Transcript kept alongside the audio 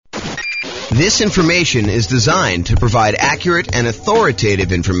This information is designed to provide accurate and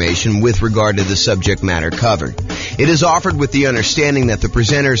authoritative information with regard to the subject matter covered. It is offered with the understanding that the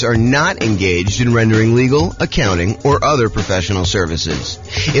presenters are not engaged in rendering legal, accounting, or other professional services.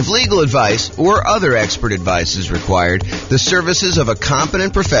 If legal advice or other expert advice is required, the services of a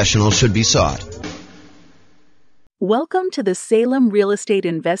competent professional should be sought. Welcome to the Salem Real Estate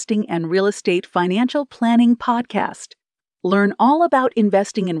Investing and Real Estate Financial Planning Podcast. Learn all about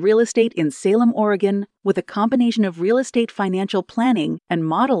investing in real estate in Salem, Oregon, with a combination of real estate financial planning and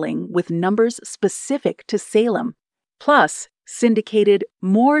modeling with numbers specific to Salem, plus syndicated,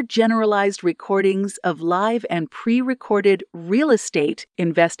 more generalized recordings of live and pre-recorded real estate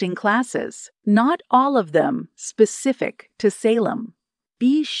investing classes, not all of them specific to Salem.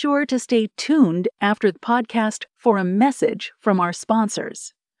 Be sure to stay tuned after the podcast for a message from our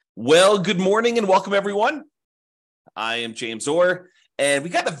sponsors. Well, good morning and welcome, everyone. I am James Orr, and we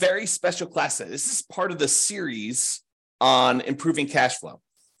got a very special class today. This is part of the series on improving cash flow.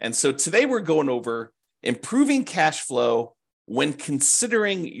 And so today we're going over improving cash flow when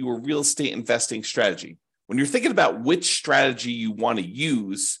considering your real estate investing strategy. When you're thinking about which strategy you want to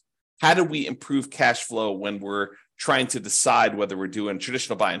use, how do we improve cash flow when we're trying to decide whether we're doing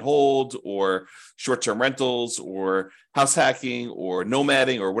traditional buy and hold or short-term rentals or house hacking or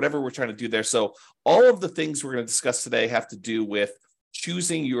nomading or whatever we're trying to do there. So all of the things we're going to discuss today have to do with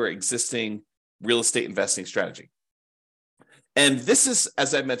choosing your existing real estate investing strategy. And this is,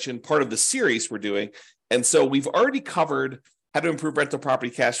 as I mentioned, part of the series we're doing. And so we've already covered how to improve rental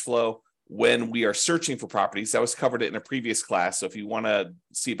property cash flow when we are searching for properties. That was covered in a previous class. So if you want to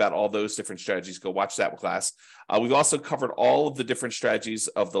see about all those different strategies, go watch that class. We've also covered all of the different strategies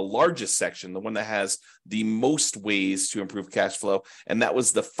of the largest section, the one that has the most ways to improve cash flow, and that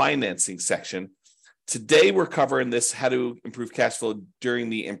was the financing section. Today, we're covering this, how to improve cash flow during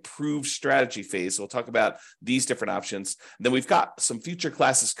the improved strategy phase. So we'll talk about these different options. And then we've got some future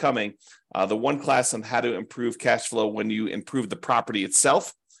classes coming. The one class on how to improve cash flow when you improve the property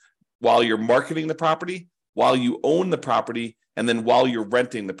itself, while you're marketing the property, while you own the property, and then while you're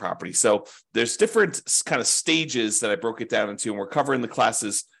renting the property. So there's different kind of stages that I broke it down into, and we're covering the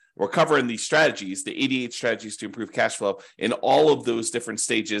classes, we're covering the strategies, the 88 strategies to improve cash flow in all of those different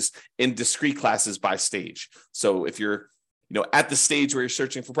stages in discrete classes by stage. So if you're at the stage where you're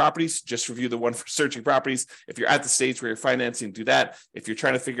searching for properties, just review the one for searching properties. If you're at the stage where you're financing, do that. If you're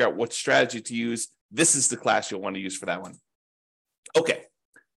trying to figure out what strategy to use, this is the class you'll want to use for that one. Okay.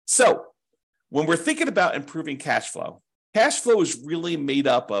 So when we're thinking about improving cash flow is really made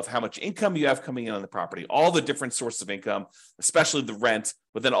up of how much income you have coming in on the property, all the different sources of income, especially the rent,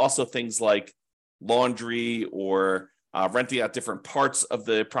 but then also things like laundry or renting out different parts of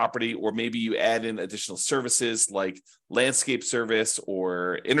the property, or maybe you add in additional services like landscape service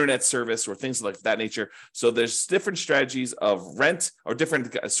or internet service or things like that nature. So there's different strategies of rent or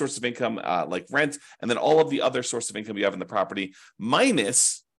different sources of income like rent, and then all of the other sources of income you have in the property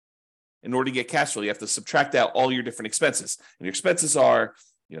minus. In order to get cash flow, you have to subtract out all your different expenses. And your expenses are,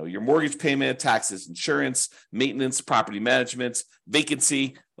 your mortgage payment, taxes, insurance, maintenance, property management,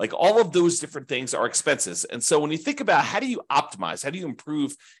 vacancy, like all of those different things are expenses. And so when you think about how do you optimize, how do you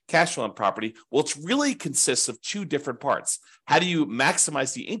improve cash flow on property? Well, it really consists of two different parts. How do you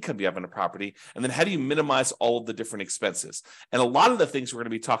maximize the income you have on a property? And then how do you minimize all of the different expenses? And a lot of the things we're going to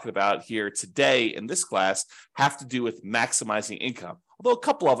be talking about here today in this class have to do with maximizing income. Although a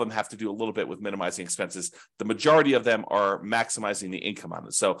couple of them have to do a little bit with minimizing expenses, the majority of them are maximizing the income on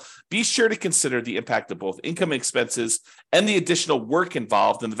it. So be sure to consider the impact of both income and expenses and the additional work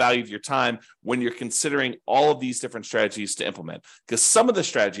involved and the value of your time when you're considering all of these different strategies to implement. Because some of the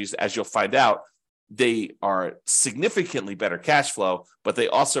strategies, as you'll find out, they are significantly better cash flow, but they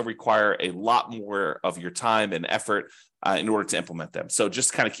also require a lot more of your time and effort in order to implement them. So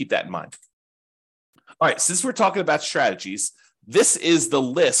just kind of keep that in mind. All right, since we're talking about strategies, this is the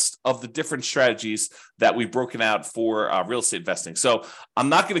list of the different strategies that we've broken out for real estate investing. So I'm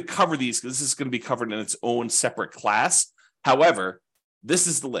not going to cover these because this is going to be covered in its own separate class. However, this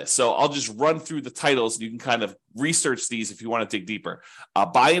is the list. So I'll just run through the titles and you can kind of research these if you want to dig deeper.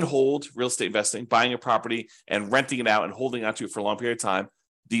 Buy and hold, real estate investing, buying a property and renting it out and holding onto it for a long period of time.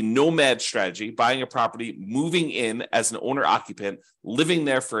 The nomad strategy, buying a property, moving in as an owner occupant, living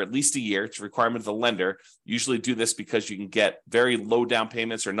there for at least a year. It's a requirement of the lender. Usually do this because you can get very low down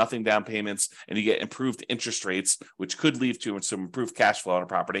payments or nothing down payments, and you get improved interest rates, which could lead to some improved cash flow on a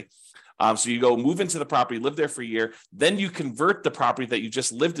property. So you go move into the property, live there for a year, then you convert the property that you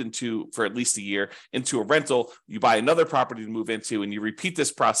just lived into for at least a year into a rental. You buy another property to move into, and you repeat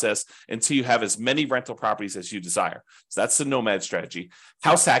this process until you have as many rental properties as you desire. So that's the nomad strategy.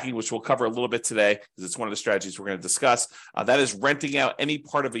 House hacking, which we'll cover a little bit today, because it's one of the strategies we're going to discuss. That is renting out any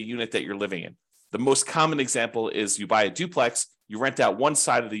part of a unit that you're living in. The most common example is you buy a duplex, you rent out one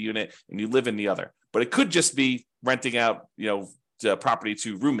side of the unit, and you live in the other. But it could just be renting out, the property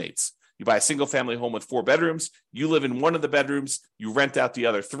to roommates. You buy a single family home with 4 bedrooms, you live in one of the bedrooms, you rent out the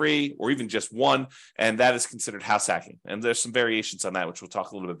other 3 or even just one, and that is considered house hacking. And there's some variations on that, which we'll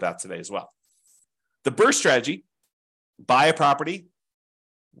talk a little bit about today as well. The BRRRR strategy: buy a property,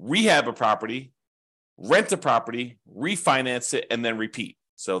 rehab a property, rent a property, refinance it, and then repeat.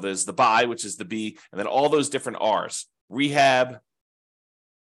 So there's the buy, which is the B, and then all those different R's: rehab,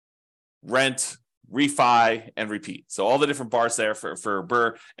 rent, refi, and repeat. So all the different bars there for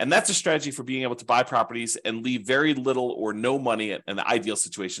BRRRR. And that's a strategy for being able to buy properties and leave very little or no money in the ideal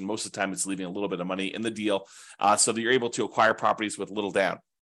situation. Most of the time, it's leaving a little bit of money in the deal so that you're able to acquire properties with little down.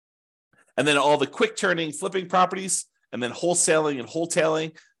 And then all the quick turning, flipping properties, and then wholesaling and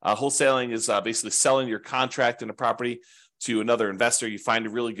wholetailing. Wholesaling is basically selling your contract in a property to another investor. You find a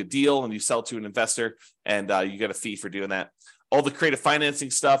really good deal and you sell to an investor, and you get a fee for doing that. All the creative financing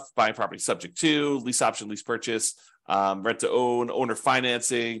stuff: buying property subject to, lease option, lease purchase, rent to own, owner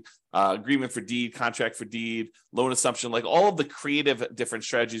financing, agreement for deed, contract for deed, loan assumption, like all of the creative different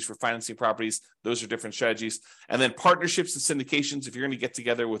strategies for financing properties. Those are different strategies. And then partnerships and syndications: if you're going to get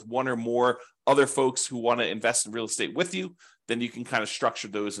together with one or more other folks who want to invest in real estate with you, then you can kind of structure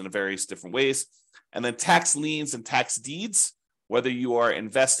those in various different ways. And then tax liens and tax deeds: whether you are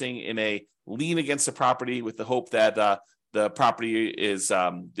investing in a lien against a property with the hope that the property is,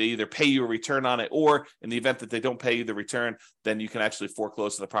 they either pay you a return on it, or in the event that they don't pay you the return, then you can actually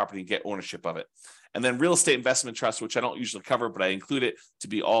foreclose on the property and get ownership of it. And then real estate investment trust, which I don't usually cover, but I include it to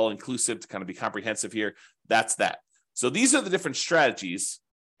be all inclusive, to kind of be comprehensive here. That's that. So these are the different strategies.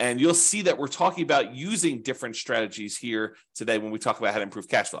 And you'll see that we're talking about using different strategies here today when we talk about how to improve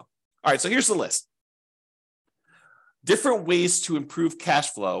cash flow. All right, so here's the list. Different ways to improve cash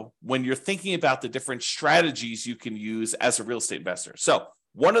flow when you're thinking about the different strategies you can use as a real estate investor. So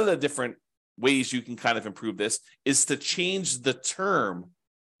one of the different ways you can kind of improve this is to change the term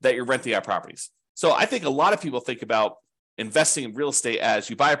that you're renting out properties. So I think a lot of people think about investing in real estate as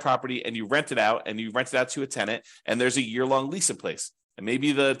you buy a property and you rent it out, and you rent it out to a tenant, and there's a year-long lease in place. And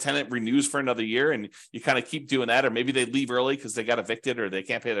maybe the tenant renews for another year, and you kind of keep doing that. Or maybe they leave early because they got evicted or they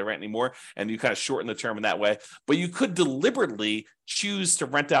can't pay their rent anymore, and you kind of shorten the term in that way. But you could deliberately choose to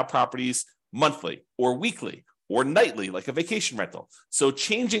rent out properties monthly or weekly or nightly, like a vacation rental. So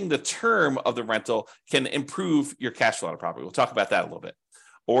changing the term of the rental can improve your cash flow on a property. We'll talk about that a little bit.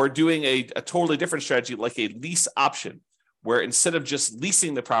 Or doing a totally different strategy, like a lease option, where instead of just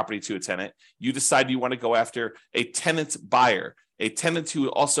leasing the property to a tenant, you decide you want to go after a tenant buyer, a tenant who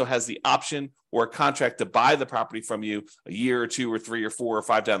also has the option or a contract to buy the property from you a year or 2 or 3 or 4 or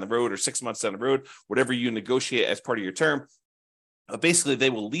 5 down the road, or 6 months down the road, whatever you negotiate as part of your term. Basically,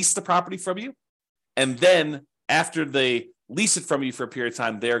 they will lease the property from you. And then after they lease it from you for a period of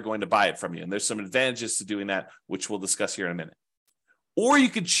time, they're going to buy it from you. And there's some advantages to doing that, which we'll discuss here in a minute. Or you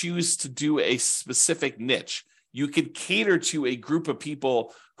could choose to do a specific niche. You could cater to a group of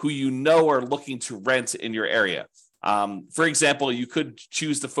people who you know are looking to rent in your area. For example, you could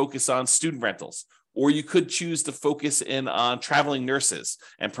choose to focus on student rentals, or you could choose to focus in on traveling nurses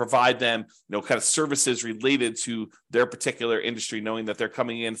and provide them, kind of services related to their particular industry, knowing that they're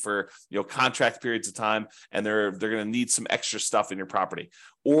coming in for, contract periods of time, and they're going to need some extra stuff in your property.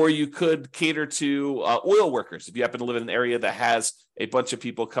 Or you could cater to oil workers if you happen to live in an area that has a bunch of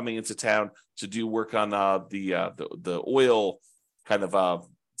people coming into town to do work on the oil kind of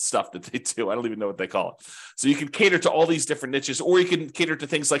stuff that they do. I don't even know what they call it. So you can cater to all these different niches, or you can cater to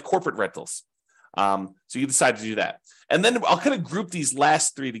things like corporate rentals. So you decide to do that. And then I'll kind of group these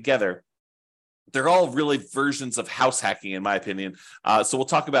last 3 together. They're all really versions of house hacking, in my opinion. So we'll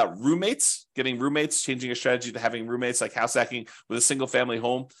talk about roommates, getting roommates, changing a strategy to having roommates, like house hacking with a single family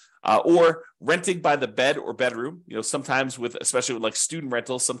home, or renting by the bed or bedroom. Sometimes especially with like student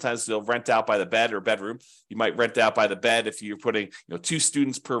rentals, sometimes they'll rent out by the bed or bedroom. You might rent out by the bed if you're putting 2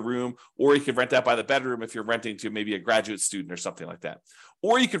 students per room, or you could rent out by the bedroom if you're renting to maybe a graduate student or something like that.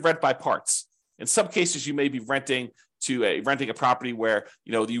 Or you could rent by parts. In some cases, you may be renting a property where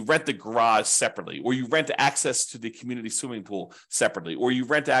you rent the garage separately, or you rent access to the community swimming pool separately, or you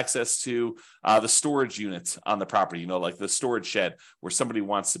rent access to the storage units on the property, like the storage shed where somebody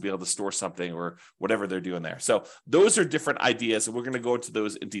wants to be able to store something or whatever they're doing there. So those are different ideas, and we're going to go into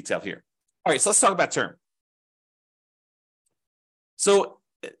those in detail here. All right, so let's talk about term. So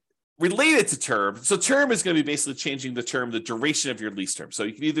related to term, so term is going to be basically changing the term, the duration of your lease term. So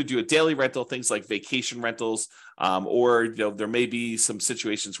you can either do a daily rental, things like vacation rentals, or there may be some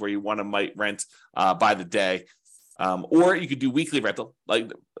situations where you might rent by the day, or you could do weekly rental. I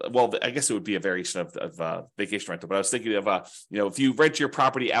guess it would be a variation of vacation rental. But I was thinking of if you rent your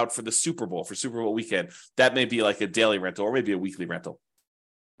property out for the Super Bowl weekend, that may be like a daily rental or maybe a weekly rental.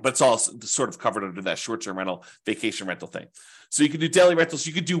 But it's all sort of covered under that short-term rental, vacation rental thing. So you can do daily rentals.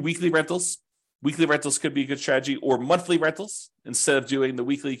 You could do weekly rentals. Weekly rentals could be a good strategy, or monthly rentals. Instead of doing the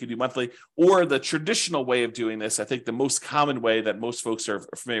weekly, you could do monthly. Or the traditional way of doing this, I think the most common way that most folks are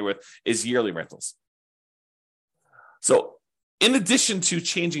familiar with is yearly rentals. So in addition to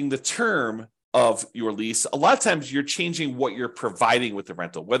changing the term of your lease, a lot of times you're changing what you're providing with the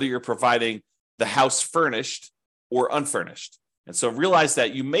rental, whether you're providing the house furnished or unfurnished. And so realize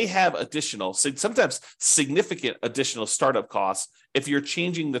that you may have sometimes significant additional startup costs if you're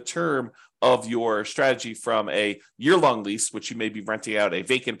changing the term of your strategy from a year-long lease, which you may be renting out a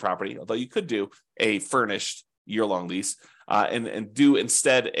vacant property, although you could do a furnished year-long lease, and do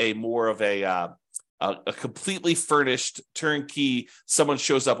instead a more of a completely furnished turnkey. Someone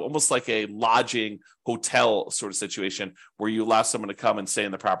shows up almost like a lodging hotel sort of situation where you allow someone to come and stay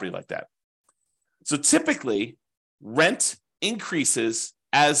in the property like that. So typically, rent increases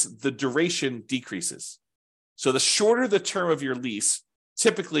as the duration decreases. So the shorter the term of your lease,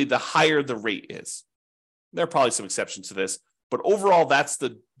 typically the higher the rate is. There are probably some exceptions to this, but overall, that's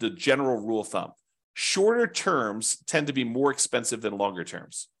the general rule of thumb. Shorter terms tend to be more expensive than longer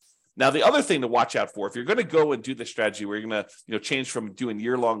terms. Now, the other thing to watch out for, if you're going to go and do the strategy where you're going to change from doing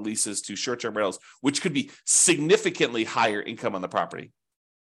year-long leases to short-term rentals, which could be significantly higher income on the property,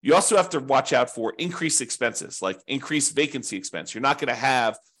 you also have to watch out for increased expenses, like increased vacancy expense. You're not going to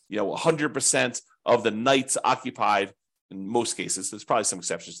have 100% of the nights occupied in most cases. There's probably some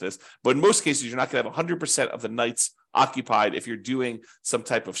exceptions to this, but in most cases, you're not going to have 100% of the nights occupied if you're doing some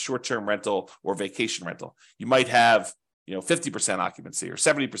type of short-term rental or vacation rental. You might have 50% occupancy or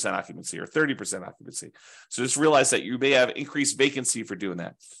 70% occupancy or 30% occupancy. So just realize that you may have increased vacancy for doing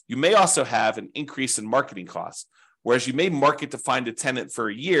that. You may also have an increase in marketing costs. Whereas you may market to find a tenant for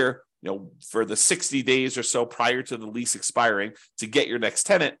a year, for the 60 days or so prior to the lease expiring to get your next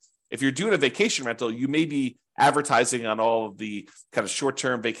tenant. If you're doing a vacation rental, you may be advertising on all of the kind of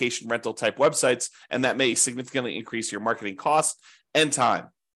short-term vacation rental type websites, and that may significantly increase your marketing costs and time.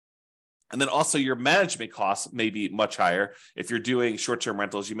 And then also your management costs may be much higher. If you're doing short-term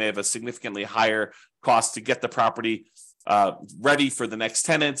rentals, you may have a significantly higher cost to get the property ready for the next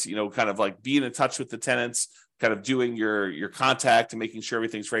tenants, kind of like being in touch with the tenants, kind of doing your contact and making sure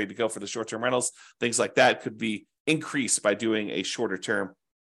everything's ready to go for the short-term rentals. Things like that could be increased by doing a shorter term.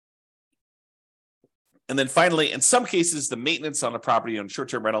 And then finally, in some cases, the maintenance on the property on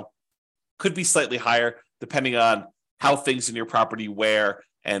short-term rental could be slightly higher depending on how things in your property wear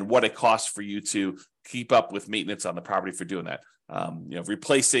and what it costs for you to keep up with maintenance on the property for doing that.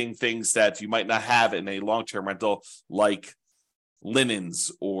 Replacing things that you might not have in a long-term rental, like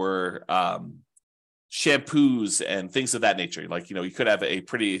linens or shampoos and things of that nature. Like, you could have a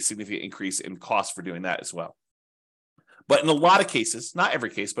pretty significant increase in cost for doing that as well. But in a lot of cases, not every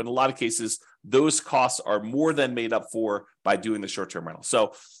case, but in a lot of cases, those costs are more than made up for by doing the short-term rental.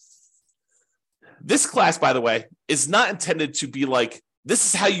 So this class, by the way, is not intended to be like, this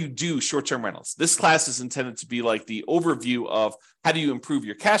is how you do short-term rentals. This class is intended to be like the overview of how do you improve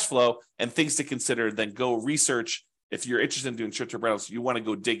your cash flow and things to consider, then go research. If you're interested in doing short-term rentals, you want to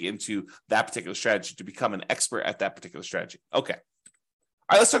go dig into that particular strategy to become an expert at that particular strategy. Okay. All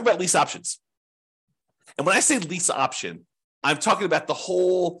right, let's talk about lease options. And when I say lease option, I'm talking about the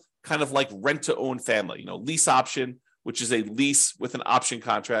whole kind of like rent-to-own family. Lease option, which is a lease with an option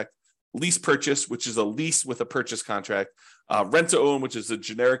contract. Lease purchase, which is a lease with a purchase contract. Rent-to-own, which is a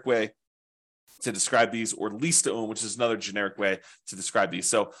generic way to describe these, or lease to own, which is another generic way to describe these.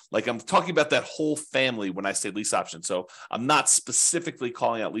 So like I'm talking about that whole family when I say lease option. So I'm not specifically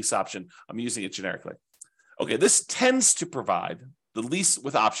calling out lease option. I'm using it generically. Okay, this tends to provide the lease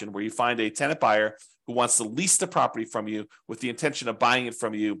with option where you find a tenant buyer who wants to lease the property from you with the intention of buying it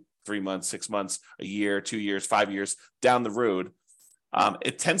from you 3 months, 6 months, a year, 2 years, 5 years down the road.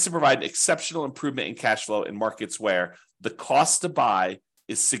 It tends to provide exceptional improvement in cash flow in markets where the cost to buy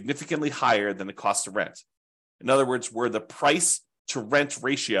is significantly higher than the cost to rent. In other words, where the price to rent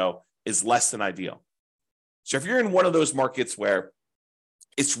ratio is less than ideal. So if you're in one of those markets where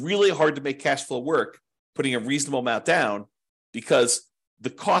it's really hard to make cash flow work, putting a reasonable amount down because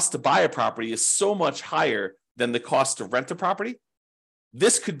the cost to buy a property is so much higher than the cost to rent a property,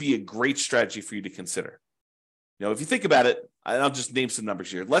 this could be a great strategy for you to consider. If you think about it, and I'll just name some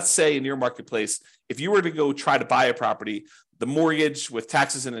numbers here. Let's say in your marketplace, if you were to go try to buy a property, the mortgage with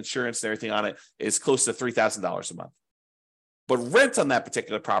taxes and insurance and everything on it is close to $3,000 a month. But rent on that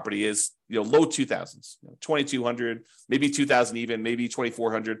particular property is, low 2000s, 2,200, maybe 2,000 even, maybe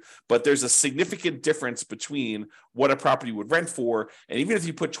 2,400. But there's a significant difference between what a property would rent for, and even if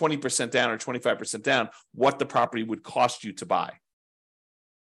you put 20% down or 25% down, what the property would cost you to buy.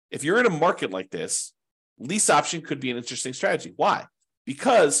 If you're in a market like this, lease option could be an interesting strategy. Why?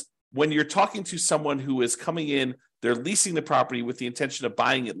 Because when you're talking to someone who is coming in, they're leasing the property with the intention of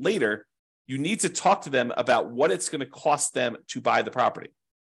buying it later, you need to talk to them about what it's going to cost them to buy the property.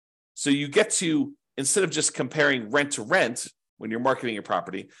 So you get to, instead of just comparing rent to rent when you're marketing your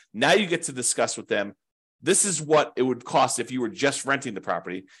property, now you get to discuss with them, this is what it would cost if you were just renting the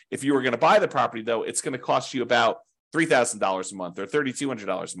property. If you were going to buy the property, though, it's going to cost you about $3,000 a month or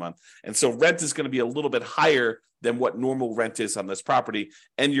 $3,200 a month. And so rent is going to be a little bit higher than what normal rent is on this property,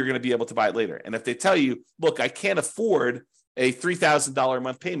 and you're going to be able to buy it later. And if they tell you, look, I can't afford a $3,000 a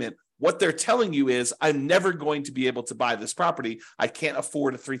month payment, what they're telling you is, I'm never going to be able to buy this property. I can't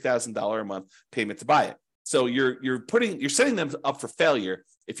afford a $3,000 a month payment to buy it. So you're setting them up for failure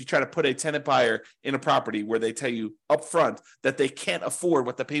if you try to put a tenant buyer in a property where they tell you up front that they can't afford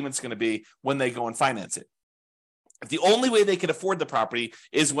what the payment's going to be when they go and finance it. If the only way they can afford the property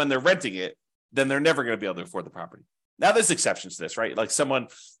is when they're renting it, then they're never going to be able to afford the property. Now, there's exceptions to this, right? Like someone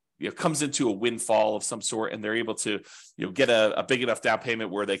comes into a windfall of some sort and they're able to get a big enough down payment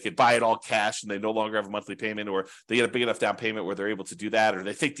where they could buy it all cash and they no longer have a monthly payment, or they get a big enough down payment where they're able to do that, or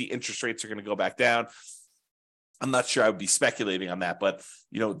they think the interest rates are going to go back down. I'm not sure I would be speculating on that, but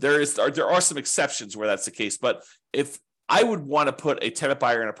there are some exceptions where that's the case. But if I would want to put a tenant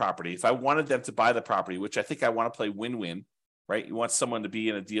buyer in a property, if I wanted them to buy the property, which I think I want to play win-win, right? You want someone to be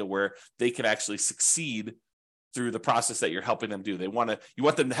in a deal where they can actually succeed through the process that you're helping them do. You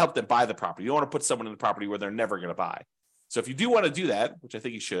want them to help them buy the property. You don't want to put someone in the property where they're never going to buy. So if you do want to do that, which I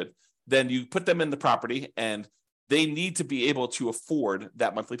think you should, then you put them in the property and they need to be able to afford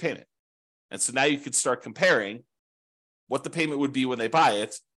that monthly payment. And so now you can start comparing what the payment would be when they buy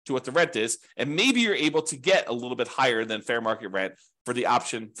it to what the rent is, and maybe you're able to get a little bit higher than fair market rent for the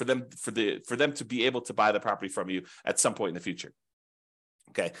option for them to be able to buy the property from you at some point in the future.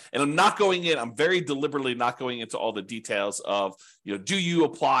 Okay, and I'm very deliberately not going into all the details of, do you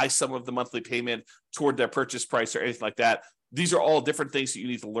apply some of the monthly payment toward their purchase price or anything like that. These are all different things that you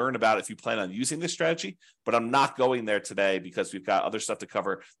need to learn about if you plan on using this strategy, but I'm not going there today because we've got other stuff to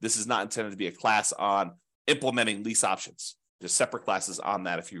cover. This is not intended to be a class on implementing lease options. There's separate classes on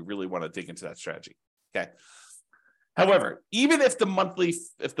that if you really want to dig into that strategy. Okay. However, even if the monthly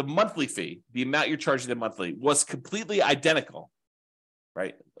fee, the amount you're charging them monthly, was completely identical,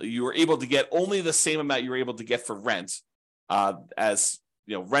 right? You were able to get only the same amount you were able to get for rent as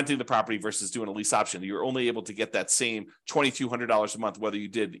renting the property versus doing a lease option. You're only able to get that same $2,200 a month, whether you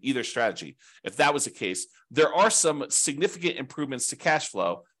did either strategy. If that was the case, there are some significant improvements to cash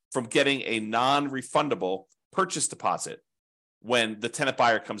flow from getting a non-refundable purchase deposit when the tenant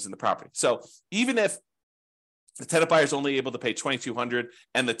buyer comes in the property. So even if the tenant buyer is only able to pay $2,200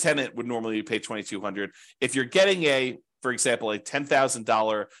 and the tenant would normally pay $2,200, if you're getting for example, a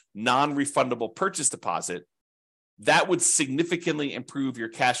 $10,000 non-refundable purchase deposit, that would significantly improve your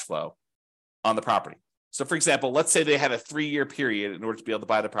cash flow on the property. So for example, let's say they had a 3-year period in order to be able to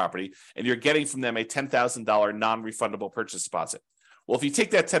buy the property, and you're getting from them a $10,000 non-refundable purchase deposit. Well, if you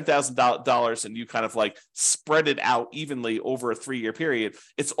take that $10,000 and you kind of like spread it out evenly over a 3-year period,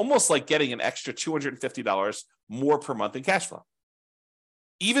 it's almost like getting an extra $250 more per month in cash flow.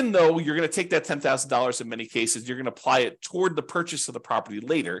 Even though you're going to take that $10,000 in many cases, you're going to apply it toward the purchase of the property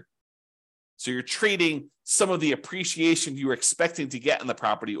later. So you're trading some of the appreciation you were expecting to get in the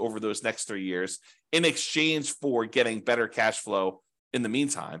property over those next 3 years in exchange for getting better cash flow in the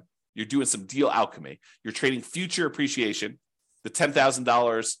meantime. You're doing some deal alchemy. You're trading future appreciation, the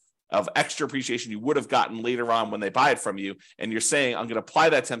 $10,000 of extra appreciation you would have gotten later on when they buy it from you. And you're saying, I'm going to apply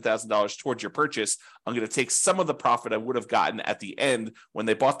that $10,000 towards your purchase. I'm going to take some of the profit I would have gotten at the end when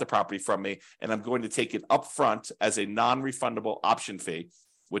they bought the property from me, and I'm going to take it up front as a non-refundable option fee,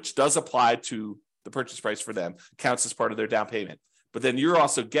 which does apply to the purchase price for them, counts as part of their down payment. But then you're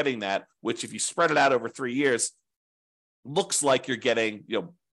also getting that, which if you spread it out over 3 years, looks like you're getting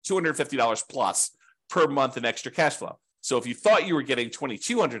 $250 plus per month in extra cash flow. So if you thought you were getting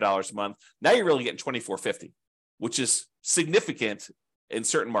 $2,200 a month, now you're really getting $2,450, which is significant in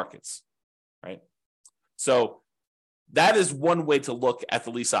certain markets, right? So that is one way to look at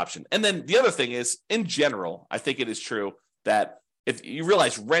the lease option. And then the other thing is, in general, I think it is true that if you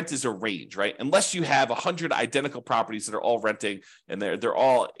realize rent is a range, right? Unless you have 100 identical properties that are all renting and they're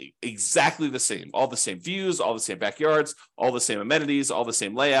all exactly the same, all the same views, all the same backyards, all the same amenities, all the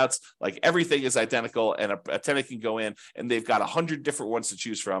same layouts, like everything is identical, and a tenant can go in and they've got 100 different ones to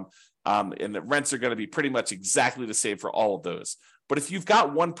choose from, and the rents are going to be pretty much exactly the same for all of those. But if you've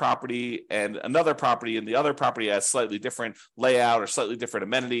got one property and another property, and the other property has slightly different layout or slightly different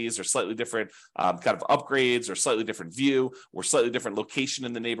amenities or slightly different kind of upgrades or slightly different view or slightly different location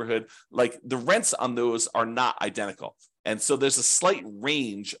in the neighborhood, like the rents on those are not identical. And so there's a slight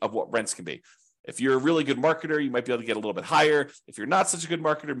range of what rents can be. If you're a really good marketer, you might be able to get a little bit higher. If you're not such a good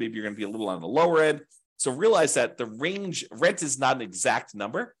marketer, maybe you're going to be a little on the lower end. So realize that the range, rent is not an exact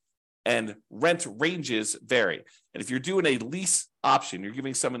number, and rent ranges vary. And if you're doing a lease option, you're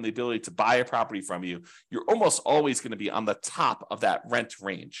giving someone the ability to buy a property from you, you're almost always going to be on the top of that rent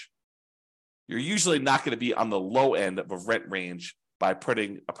range. You're usually not going to be on the low end of a rent range by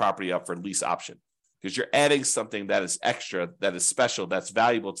putting a property up for lease option, because you're adding something that is extra, that is special, that's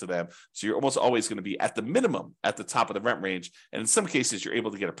valuable to them. So you're almost always going to be at the minimum at the top of the rent range. And in some cases, you're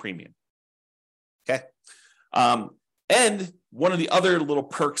able to get a premium. Okay. And one of the other little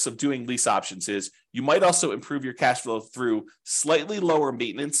perks of doing lease options is you might also improve your cash flow through slightly lower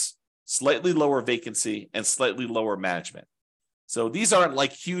maintenance, slightly lower vacancy, and slightly lower management. So these aren't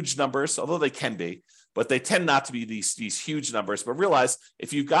like huge numbers, although they can be, but they tend not to be these huge numbers. But realize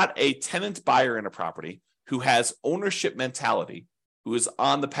if you've got a tenant buyer in a property who has ownership mentality, who is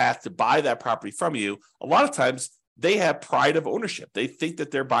on the path to buy that property from you, a lot of times they have pride of ownership. They think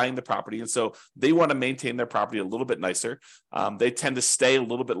that they're buying the property, and so they want to maintain their property a little bit nicer. They tend to stay a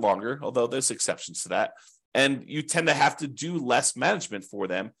little bit longer, although there's exceptions to that. And you tend to have to do less management for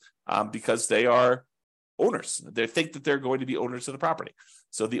them because they are owners. They think that they're going to be owners of the property.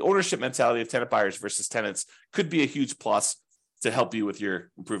 So the ownership mentality of tenant buyers versus tenants could be a huge plus to help you with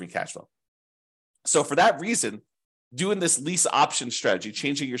your improving cash flow. So for that reason, doing this lease option strategy,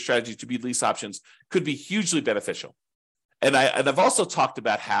 changing your strategy to be lease options, could be hugely beneficial. And I've also talked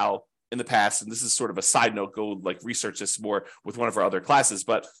about how in the past, and this is sort of a side note, go like research this more with one of our other classes,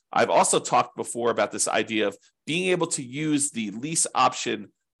 but I've also talked before about this idea of being able to use the lease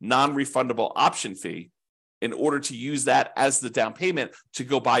option non-refundable option fee in order to use that as the down payment to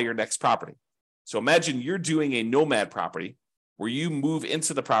go buy your next property. So imagine you're doing a nomad property where you move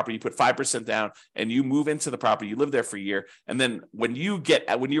into the property, you put 5% down, and you move into the property, you live there for a year. And then when you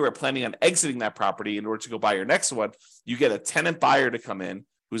are planning on exiting that property in order to go buy your next one, you get a tenant buyer to come in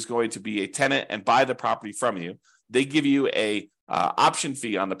who's going to be a tenant and buy the property from you. They give you a option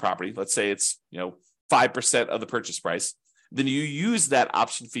fee on the property. Let's say it's 5% of the purchase price. Then you use that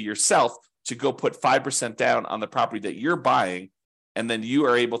option fee yourself to go put 5% down on the property that you're buying, and then you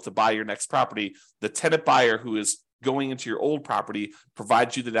are able to buy your next property. The tenant buyer who is going into your old property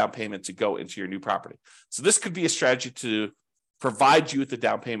provides you the down payment to go into your new property. So this could be a strategy to provide you with the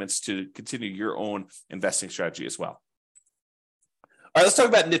down payments to continue your own investing strategy as well. All right, let's talk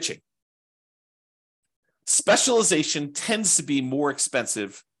about niching. Specialization tends to be more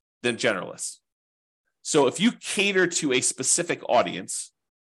expensive than generalists. So if you cater to a specific audience,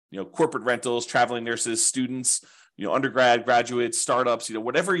 corporate rentals, traveling nurses, students, undergrad, graduates, startups,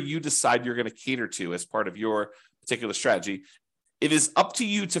 whatever you decide you're going to cater to as part of your particular strategy, it is up to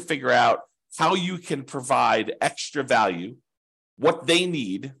you to figure out how you can provide extra value, what they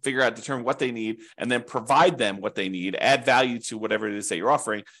need, determine what they need, and then provide them what they need, add value to whatever it is that you're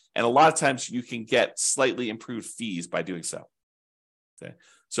offering. And a lot of times you can get slightly improved fees by doing so. Okay.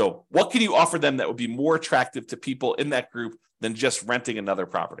 So what can you offer them that would be more attractive to people in that group than just renting another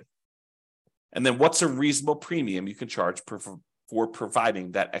property? And then what's a reasonable premium you can charge for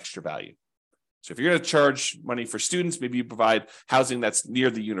providing that extra value? So if you're going to charge money for students, maybe you provide housing that's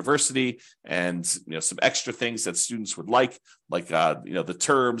near the university and some extra things that students would like the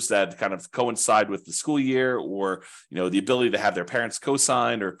terms that kind of coincide with the school year, or the ability to have their parents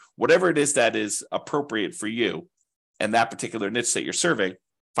co-sign, or whatever it is that is appropriate for you and that particular niche that you're serving.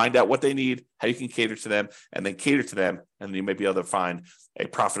 Find out what they need, how you can cater to them, and then cater to them, and then you may be able to find a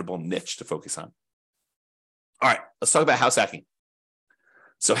profitable niche to focus on. All right, let's talk about house hacking.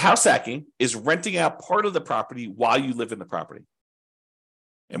 So house hacking is renting out part of the property while you live in the property.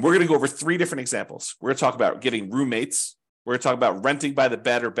 And we're going to go over 3 different examples. We're going to talk about getting roommates. We're going to talk about renting by the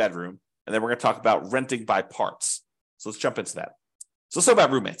bed or bedroom. And then we're going to talk about renting by parts. So let's jump into that. So let's talk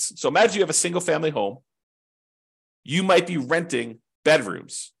about roommates. So imagine you have a single family home. You might be renting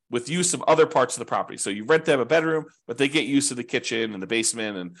bedrooms with use of other parts of the property. So you rent them a bedroom, but they get use of the kitchen and the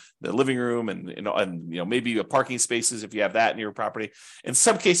basement and the living room and maybe a parking spaces if you have that in your property. In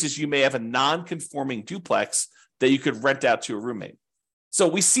some cases, you may have a non-conforming duplex that you could rent out to a roommate. So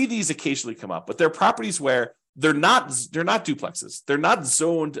we see these occasionally come up, but they're properties where they're not duplexes. They're not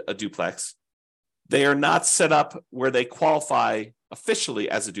zoned a duplex. They are not set up where they qualify officially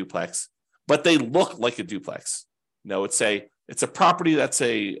as a duplex, but they look like a duplex. It's a property that's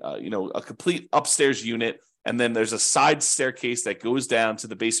a complete upstairs unit, and then there's a side staircase that goes down to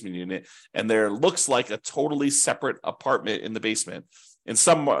the basement unit, and there looks like a totally separate apartment in the basement. In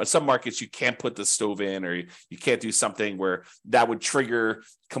some markets, you can't put the stove in, or you can't do something where that would trigger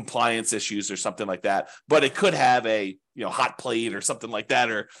compliance issues or something like that. But it could have a hot plate or something like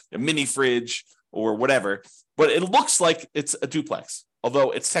that, or a mini fridge or whatever. But it looks like it's a duplex, although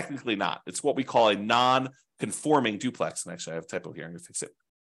it's technically not. It's what we call a non-conforming duplex. And actually, I have a typo here. I'm going to fix it.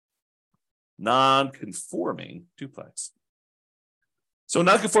 Non-conforming duplex. So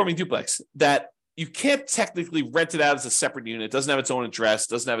non-conforming duplex that you can't technically rent it out as a separate unit. It doesn't have its own address,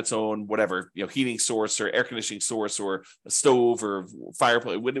 doesn't have its own whatever, heating source or air conditioning source or a stove or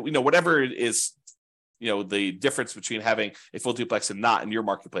fireplace, whatever it is, the difference between having a full duplex and not in your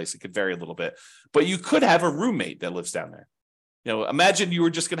marketplace, it could vary a little bit. But you could have a roommate that lives down there. Imagine you were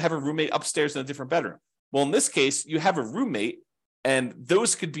just going to have a roommate upstairs in a different bedroom. Well, in this case, you have a roommate, and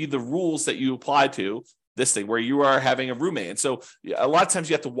those could be the rules that you apply to this thing where you are having a roommate. And so a lot of times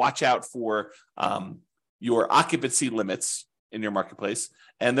you have to watch out for your occupancy limits in your marketplace,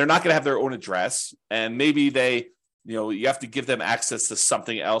 and they're not going to have their own address. And maybe you have to give them access to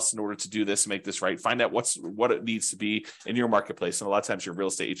something else in order to do this and make this right. Find out what it needs to be in your marketplace. And a lot of times your real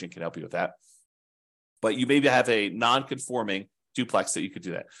estate agent can help you with that. But you maybe have a non-conforming duplex that you could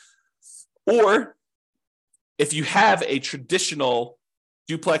do that. Or if you have a traditional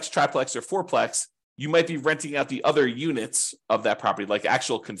duplex, triplex, or fourplex, you might be renting out the other units of that property, like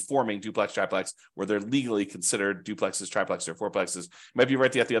actual conforming duplex, triplex, where they're legally considered duplexes, triplexes, or fourplexes. You might be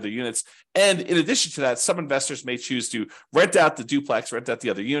renting out the other units. And in addition to that, some investors may choose to rent out the duplex, rent out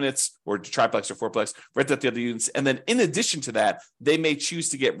the other units, or triplex or fourplex, rent out the other units. And then in addition to that, they may choose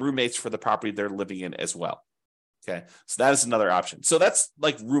to get roommates for the property they're living in as well. Okay, so that is another option. So that's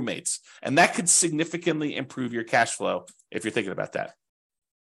like roommates, and that could significantly improve your cash flow if you're thinking about that.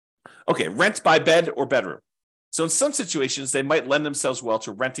 Okay, rent by bed or bedroom. So in some situations, they might lend themselves well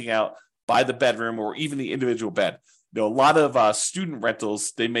to renting out by the bedroom or even the individual bed. A lot of student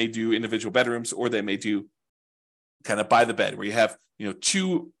rentals, they may do individual bedrooms, or they may do kind of by the bed, where you have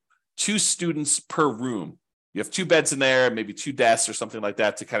two students per room. You have two beds in there, maybe two desks or something like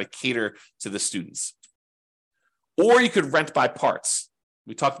that to kind of cater to the students. Or you could rent by parts.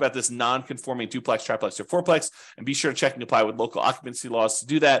 We talked about this non-conforming duplex, triplex, or fourplex, and be sure to check and apply with local occupancy laws to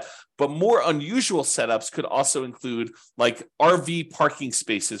do that. But more unusual setups could also include like RV parking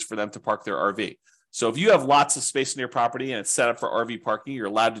spaces for them to park their RV. So if you have lots of space in your property and it's set up for RV parking, you're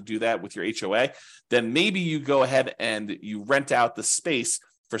allowed to do that with your HOA, then maybe you go ahead and you rent out the space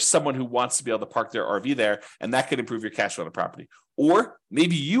for someone who wants to be able to park their RV there, and that could improve your cash flow on the property. Or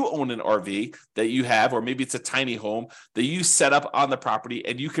maybe you own an RV that you have, or maybe it's a tiny home that you set up on the property,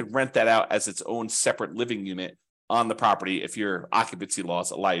 and you could rent that out as its own separate living unit on the property if your occupancy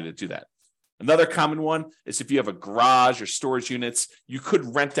laws allow you to do that. Another common one is if you have a garage or storage units, you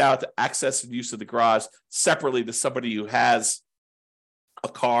could rent out the access and use of the garage separately to somebody who has a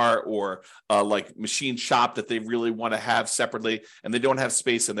car or like machine shop that they really want to have separately, and they don't have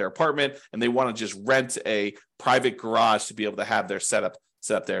space in their apartment, and they want to just rent a private garage to be able to have their setup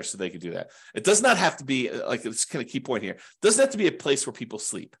there, so they can do that. It does not have to be, like, it's kind of key point here, it doesn't have to be a place where people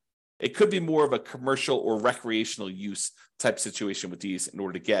sleep. It could be more of a commercial or recreational use type situation with these in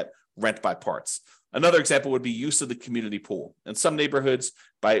order to get rent by parts. Another example would be use of the community pool. In some neighborhoods,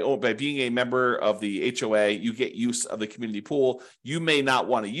 by being a member of the HOA, you get use of the community pool. You may not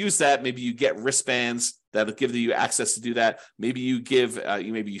want to use that. Maybe you get wristbands that'll give you access to do that. Maybe you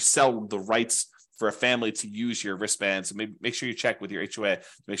maybe you sell the rights for a family to use your wristbands. Maybe make sure you check with your HOA to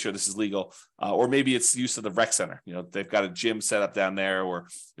make sure this is legal. Or maybe it's use of the rec center. They've got a gym set up down there, or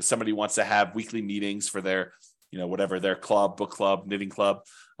if somebody wants to have weekly meetings for their whatever, their club, book club, knitting club,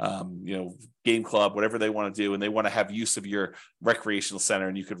 game club, whatever they want to do, and they want to have use of your recreational center,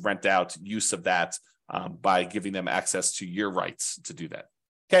 and you could rent out use of that by giving them access to your rights to do that.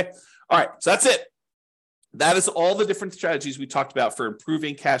 Okay. All right. So that's it. That is all the different strategies we talked about for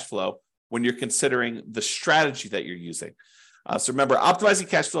improving cash flow when you're considering the strategy that you're using. So remember, optimizing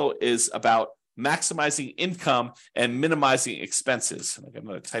cash flow is about maximizing income and minimizing expenses. I got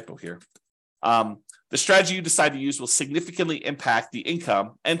another typo here. The strategy you decide to use will significantly impact the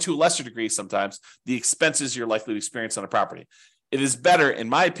income and, to a lesser degree sometimes, the expenses you're likely to experience on a property. It is better, in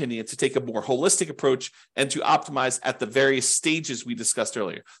my opinion, to take a more holistic approach and to optimize at the various stages we discussed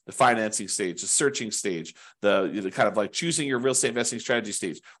earlier: the financing stage, the searching stage, the kind of like choosing your real estate investing strategy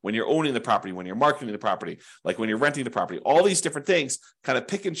stage, when you're owning the property, when you're marketing the property, like when you're renting the property, all these different things. Kind of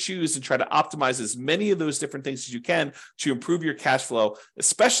pick and choose and try to optimize as many of those different things as you can to improve your cash flow,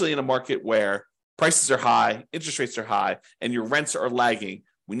 especially in a market where prices are high, interest rates are high, and your rents are lagging.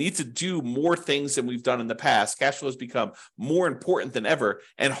 We need to do more things than we've done in the past. Cash flow has become more important than ever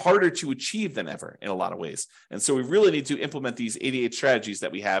and harder to achieve than ever in a lot of ways. And so we really need to implement these 88 strategies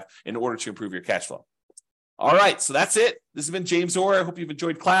that we have in order to improve your cash flow. All right, so that's it. This has been James Orr. I hope you've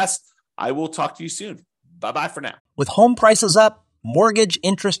enjoyed class. I will talk to you soon. Bye-bye for now. With home prices up, mortgage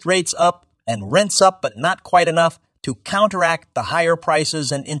interest rates up, and rents up but not quite enough to counteract the higher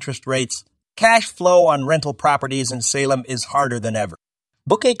prices and interest rates, cash flow on rental properties in Salem is harder than ever.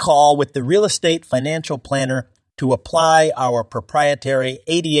 Book a call with the Real Estate Financial Planner to apply our proprietary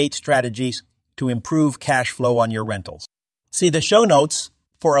 88 strategies to improve cash flow on your rentals. See the show notes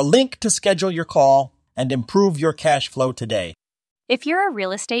for a link to schedule your call and improve your cash flow today. If you're a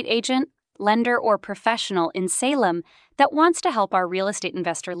real estate agent, lender, or professional in Salem that wants to help our real estate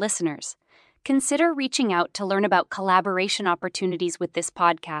investor listeners, consider reaching out to learn about collaboration opportunities with this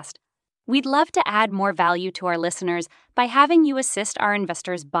podcast. We'd love to add more value to our listeners by having you assist our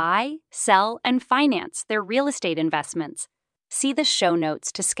investors buy, sell, and finance their real estate investments. See the show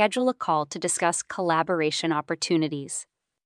notes to schedule a call to discuss collaboration opportunities.